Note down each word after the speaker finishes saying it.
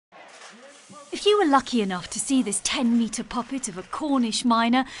If you were lucky enough to see this 10-metre puppet of a Cornish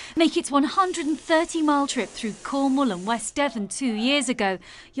miner make its 130-mile trip through Cornwall and West Devon 2 years ago,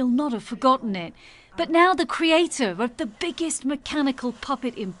 you'll not have forgotten it. But now the creator of the biggest mechanical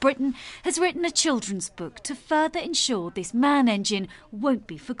puppet in Britain has written a children's book to further ensure this man engine won't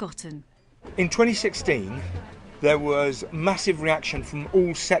be forgotten. In 2016, there was massive reaction from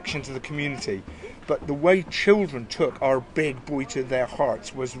all sections of the community, but the way children took our big boy to their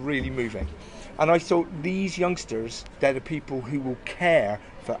hearts was really moving. And I thought these youngsters, they're the people who will care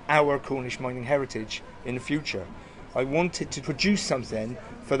for our Cornish mining heritage in the future. I wanted to produce something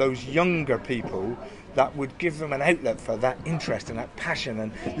for those younger people that would give them an outlet for that interest and that passion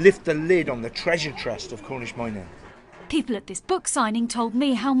and lift the lid on the treasure chest of Cornish mining. People at this book signing told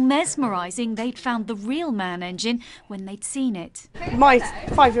me how mesmerising they'd found the real man engine when they'd seen it. My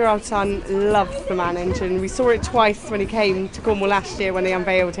 5-year-old son loved the man engine. We saw it twice when he came to Cornwall last year when they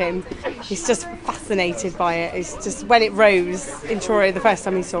unveiled him. He's just fascinated by it. It's just when it rose in Truro the first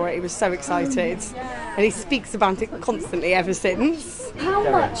time he saw it, he was so excited. And he speaks about it constantly ever since. How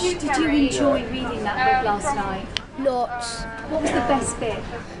much did you enjoy reading that book last night? Lots. What was the best bit?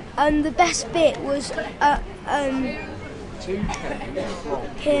 The best bit was him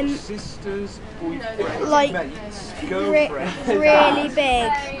like really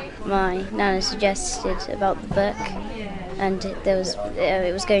big. My nana suggested about the book, and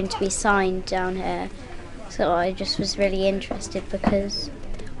it was going to be signed down here, so I just was really interested because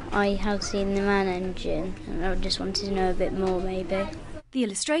I have seen the man engine and I just wanted to know a bit more maybe. The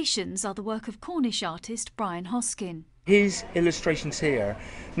illustrations are the work of Cornish artist Brian Hoskin. His illustrations here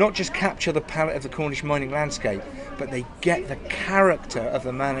not just capture the palette of the Cornish mining landscape, but they get the character of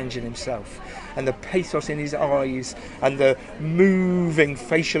the man engine himself and the pathos in his eyes and the moving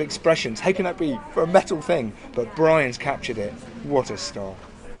facial expressions. How can that be for a metal thing? But Brian's captured it. What a star.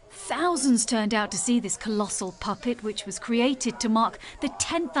 Thousands turned out to see this colossal puppet, which was created to mark the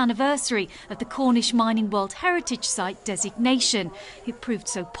 10th anniversary of the Cornish Mining World Heritage Site designation. It proved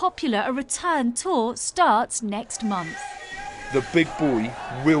so popular, a return tour starts next month. The big boy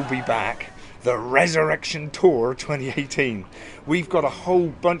will be back. The Resurrection Tour 2018. We've got a whole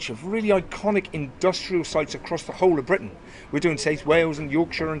bunch of really iconic industrial sites across the whole of Britain. We're doing South Wales and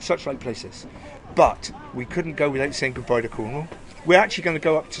Yorkshire and such like places. But we couldn't go without saying goodbye to Cornwall. We're actually going to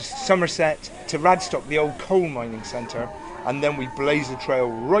go up to Somerset, to Radstock, the old coal mining centre, and then we blaze the trail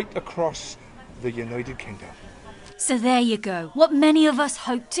right across the United Kingdom. So there you go, what many of us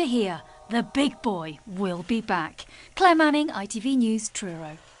hoped to hear. The big boy will be back. Claire Manning, ITV News,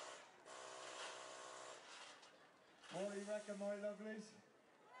 Truro. What do you reckon, my lovelies?